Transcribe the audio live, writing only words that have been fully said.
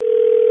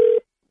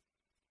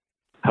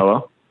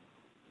Hello?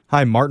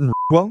 Hi, Martin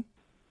Rockwell.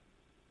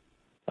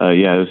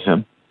 Yeah, this is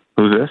him.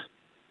 Who's this?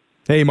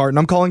 Hey, Martin.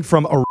 I'm calling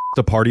from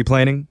Arista Party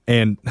Planning.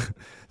 And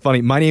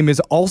funny, my name is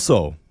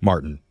also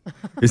Martin.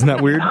 Isn't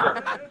that weird?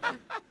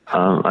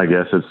 I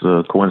guess it's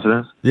a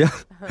coincidence. Yeah.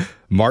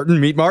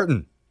 Martin, meet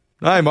Martin.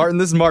 Hi, Martin.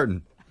 This is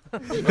Martin.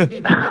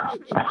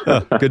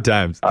 Good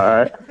times. All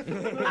right.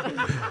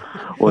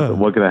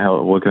 What can I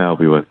help? What can I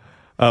help you with?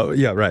 Oh,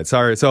 yeah, right.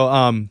 Sorry. So,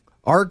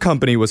 our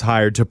company was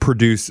hired to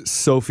produce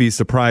Sophie's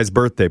surprise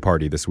birthday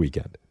party this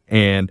weekend.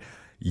 And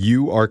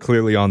you are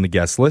clearly on the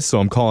guest list, so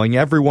I'm calling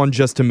everyone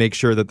just to make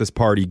sure that this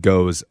party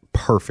goes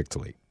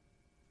perfectly.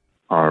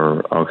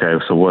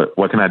 Okay, so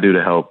what can I do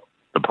to help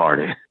the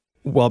party?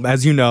 Well,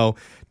 as you know,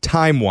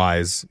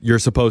 time-wise, you're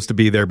supposed to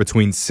be there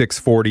between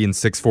 6:40 and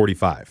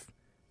 6:45.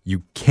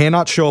 You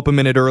cannot show up a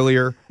minute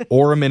earlier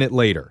or a minute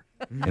later,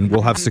 and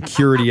we'll have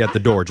security at the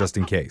door just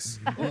in case.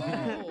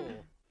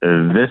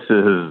 This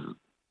is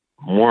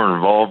more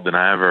involved than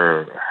I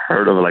ever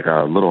heard of, like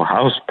a little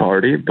house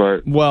party,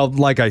 but... Well,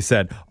 like I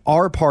said,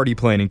 our party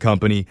planning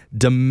company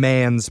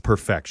demands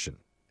perfection.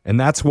 And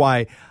that's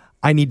why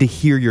I need to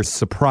hear your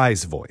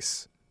surprise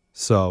voice.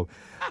 So,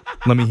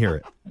 let me hear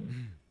it.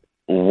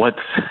 What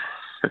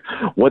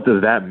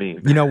does that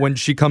mean? You know, when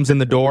she comes in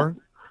the door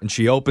and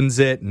she opens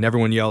it and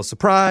everyone yells,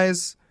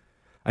 "Surprise!"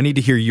 I need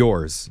to hear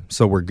yours,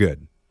 so we're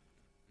good.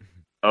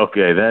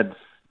 Okay, that's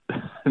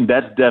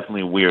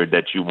definitely weird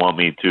that you want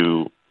me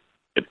to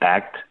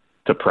act,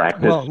 to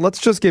practice. Well, let's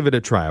just give it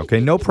a try, okay?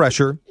 No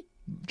pressure.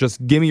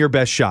 Just give me your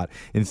best shot.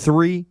 In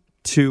 3,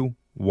 2,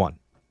 1.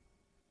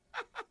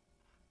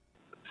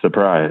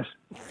 Surprise.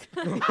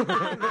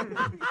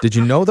 Did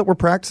you know that we're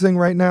practicing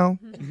right now?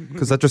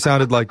 Because that just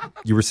sounded like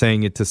you were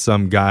saying it to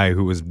some guy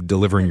who was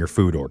delivering your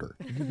food order.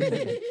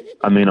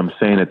 I mean, I'm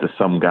saying it to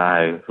some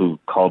guy who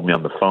called me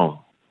on the phone.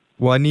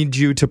 Well, I need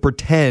you to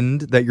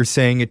pretend that you're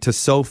saying it to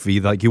Sophie,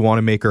 like you want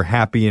to make her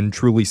happy and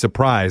truly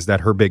surprised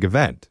at her big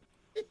event.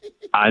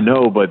 I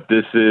know, but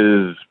this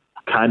is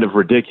kind of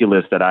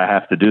ridiculous that I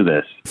have to do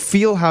this.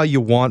 Feel how you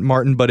want,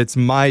 Martin, but it's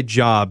my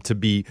job to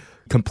be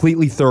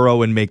completely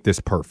thorough and make this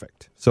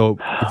perfect. So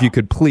if you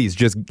could please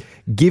just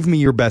give me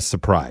your best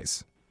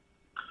surprise.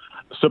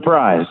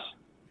 Surprise.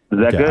 Is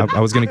that good?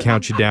 I was going to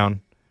count you down.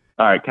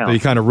 All right, count. So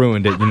you kind of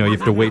ruined it. You know, you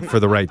have to wait for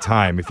the right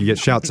time. If you get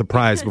shout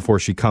surprise before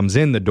she comes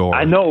in the door.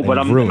 I know, but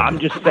I'm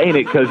just saying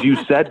it because you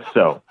said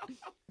so.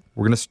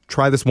 We're going to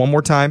try this one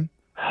more time.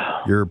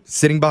 You're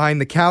sitting behind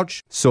the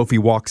couch. Sophie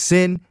walks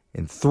in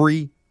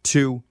 3,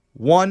 2,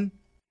 1.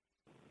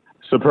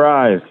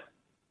 Surprise.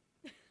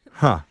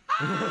 Huh.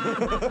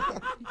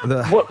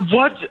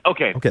 What?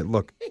 Okay. Okay,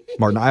 look,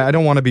 Martin, I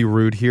don't want to be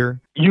rude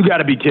here. You got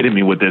to be kidding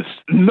me with this.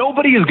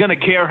 Nobody is going to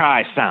care how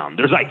I sound.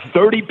 There's like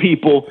 30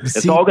 people.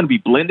 It's all going to be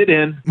blended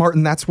in.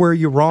 Martin, that's where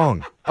you're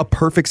wrong. A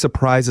perfect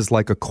surprise is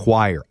like a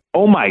choir.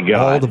 Oh, my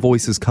God. All the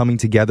voices coming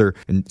together,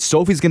 and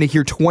Sophie's going to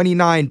hear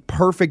 29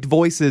 perfect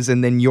voices,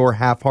 and then your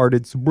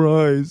half-hearted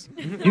surprise.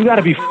 You got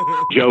to be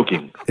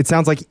joking. It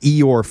sounds like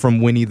Eeyore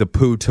from Winnie the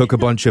Pooh took a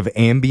bunch of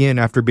Ambien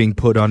after being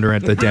put under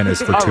at the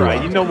dentist for 2 hours. All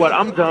right, you know what?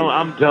 I'm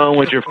done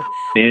with your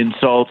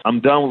insults.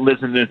 I'm done with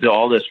listening to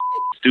all this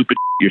stupid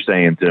you're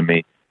saying to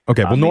me.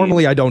 Okay, well,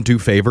 normally I don't do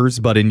favors,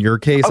 but in your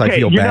case, I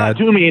feel you're bad. Not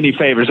doing me any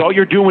favors. All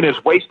you're doing is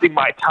wasting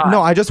my time.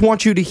 No, I just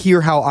want you to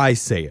hear how I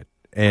say it.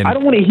 And I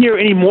don't want to hear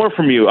any more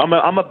from you.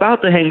 I'm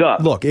about to hang up.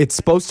 Look, it's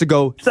supposed to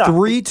go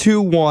 3,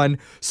 2, 1.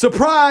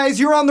 Surprise!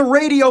 You're on the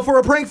radio for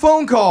a prank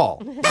phone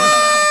call.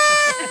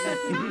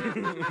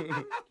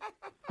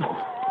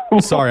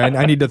 Sorry,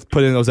 I need to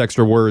put in those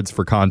extra words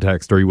for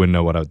context, or you wouldn't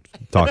know what I'm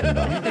talking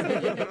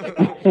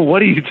about.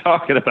 What are you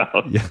talking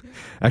about? Yeah,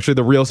 actually,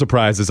 the real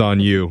surprise is on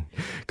you,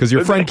 because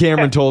your friend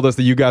Cameron told us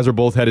that you guys are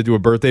both headed to a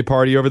birthday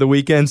party over the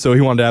weekend, so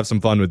he wanted to have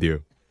some fun with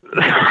you.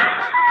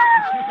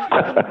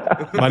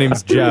 My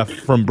name's Jeff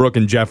from Brooke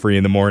and Jeffrey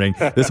in the morning.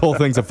 This whole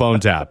thing's a phone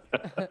tap.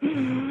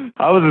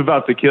 I was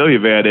about to kill you,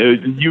 man.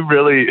 You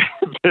really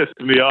pissed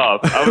me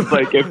off. I was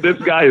like, if this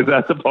guy is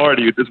at the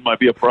party, this might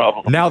be a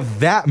problem. Now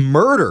that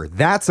murder,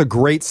 that's a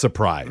great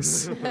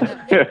surprise.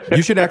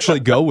 You should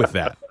actually go with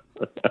that.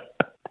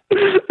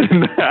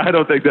 I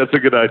don't think that's a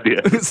good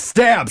idea.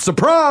 Stab,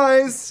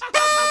 surprise!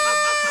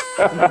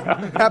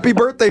 Happy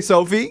birthday,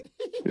 Sophie.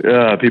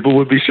 Yeah, people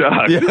would be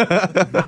shocked. Yeah.